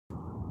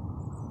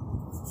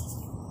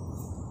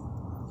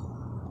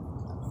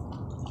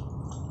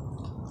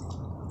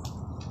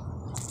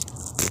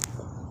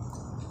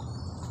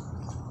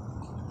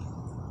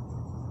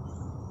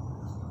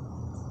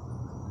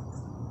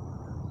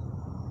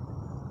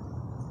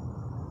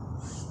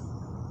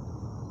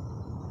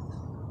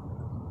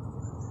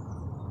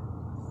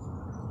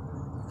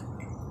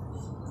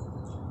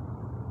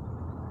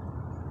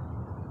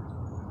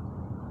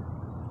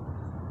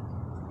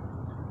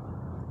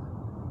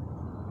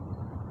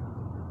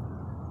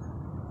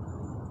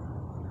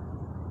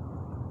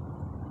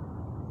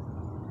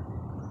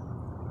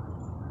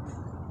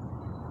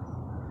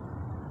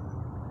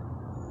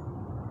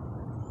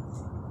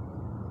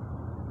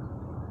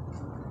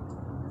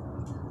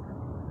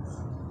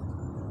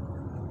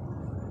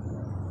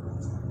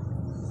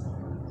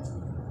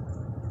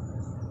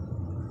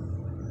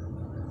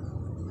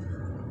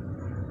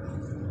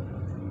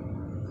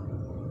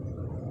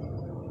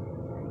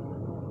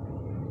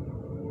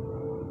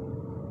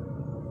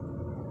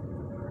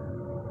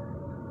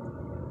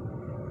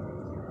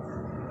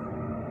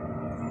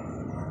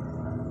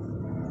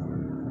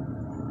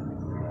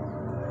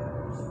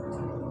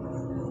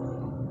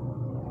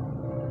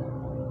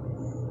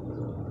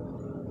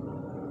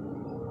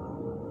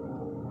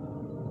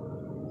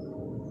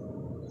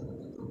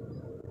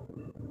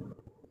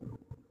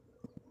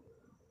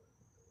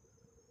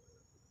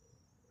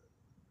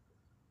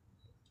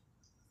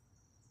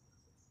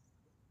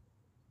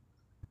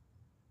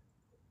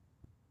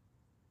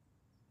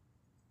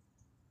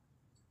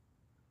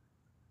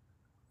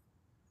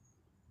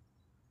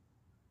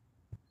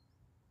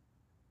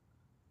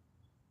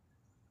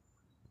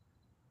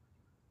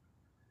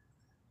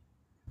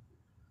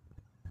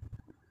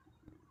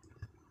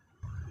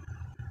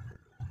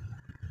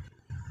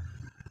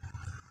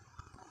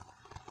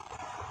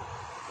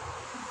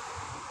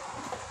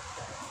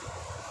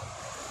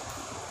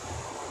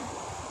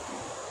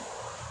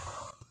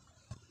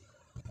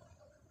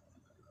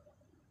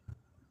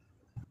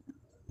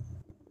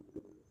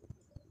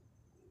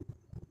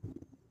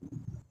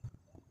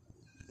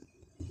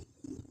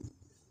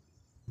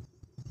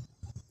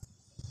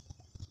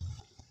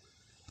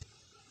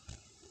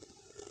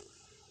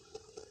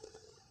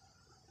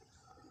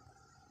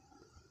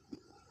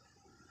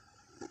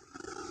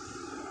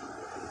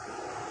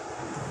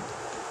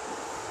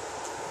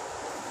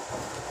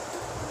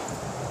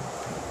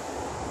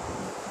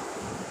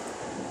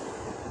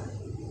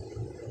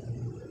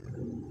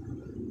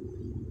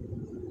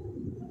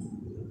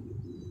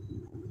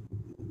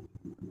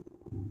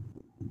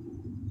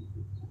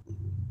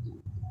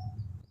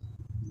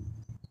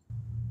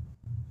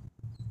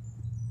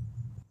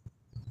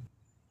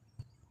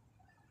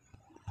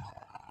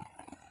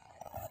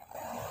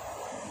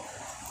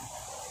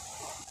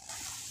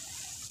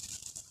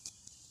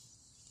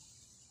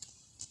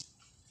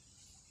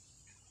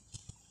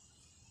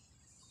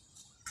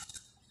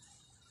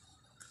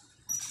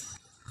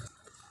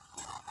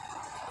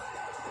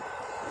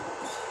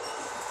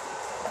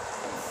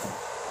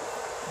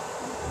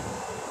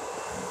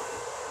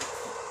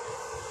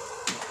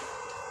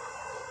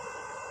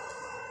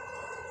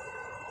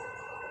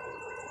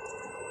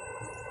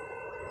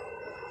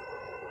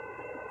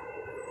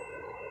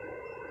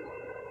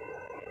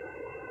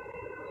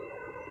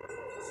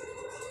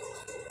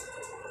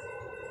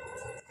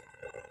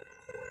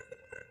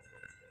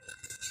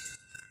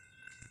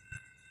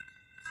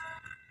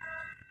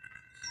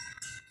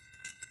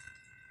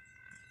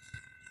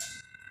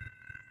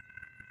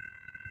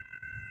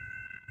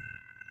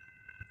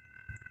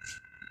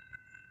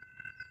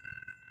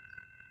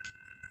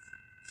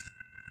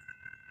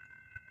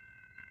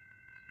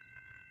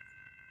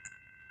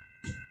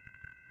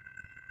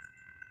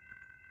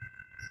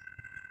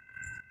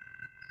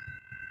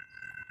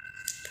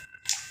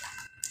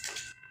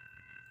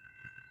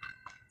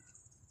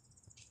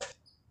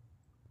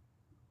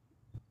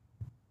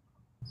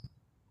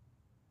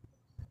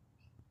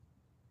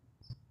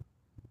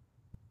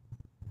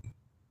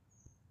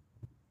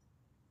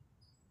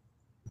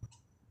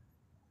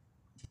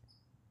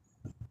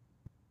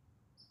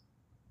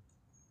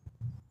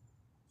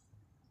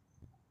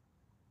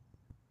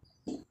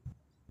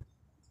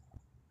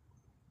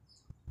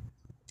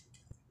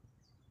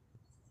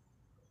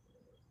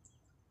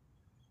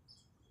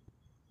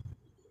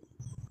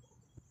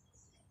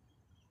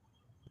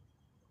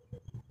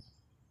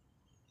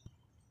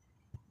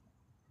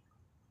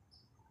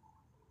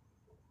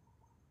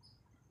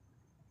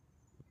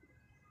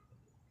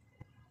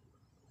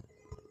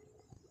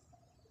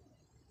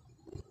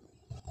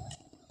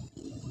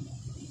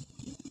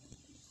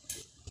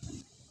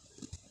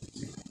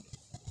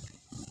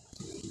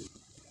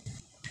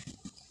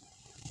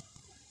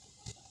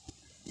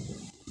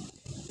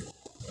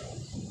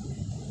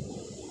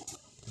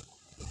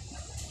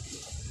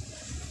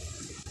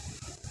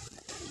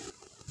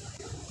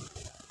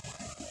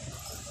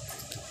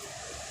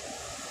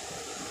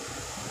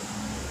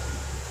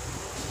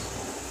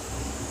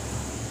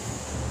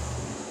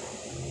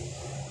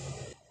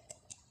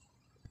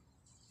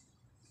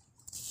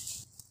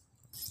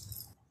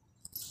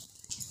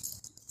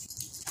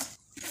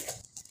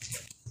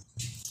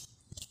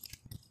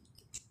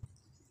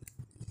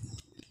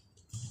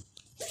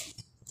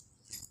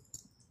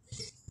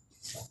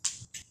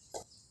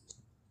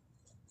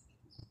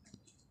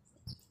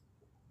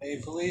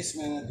a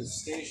policeman at the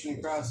station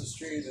across the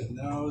street that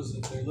knows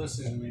that they're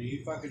listening to me.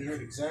 He fucking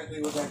heard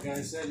exactly what that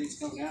guy said. He's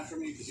coming after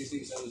me because he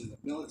thinks I was in the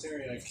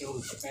military and I killed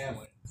his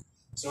family.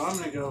 So I'm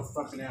gonna go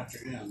fucking after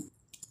him.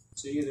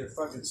 So you either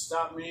fucking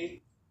stop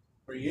me,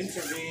 or you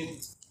intervene,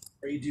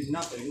 or you do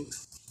nothing.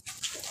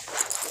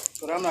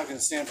 But I'm not gonna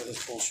stand for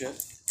this bullshit.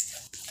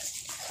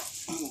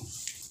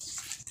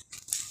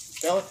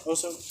 Bella,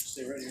 Oso,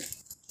 stay right here.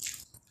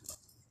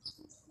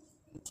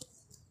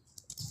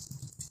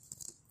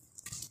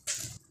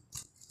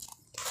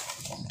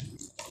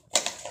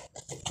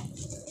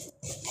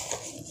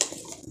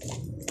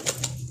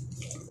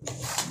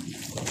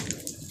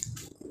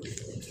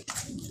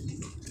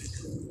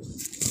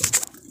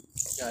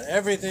 Got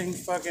everything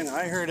fucking,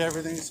 I heard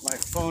everything, so my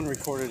phone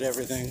recorded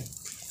everything.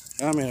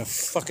 And I'm gonna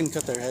fucking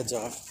cut their heads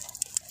off.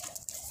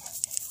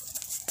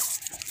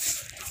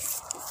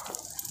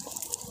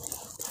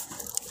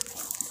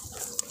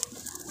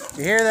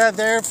 You hear that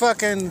there,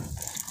 fucking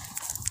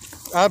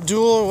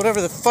Abdul, or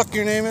whatever the fuck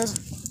your name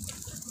is?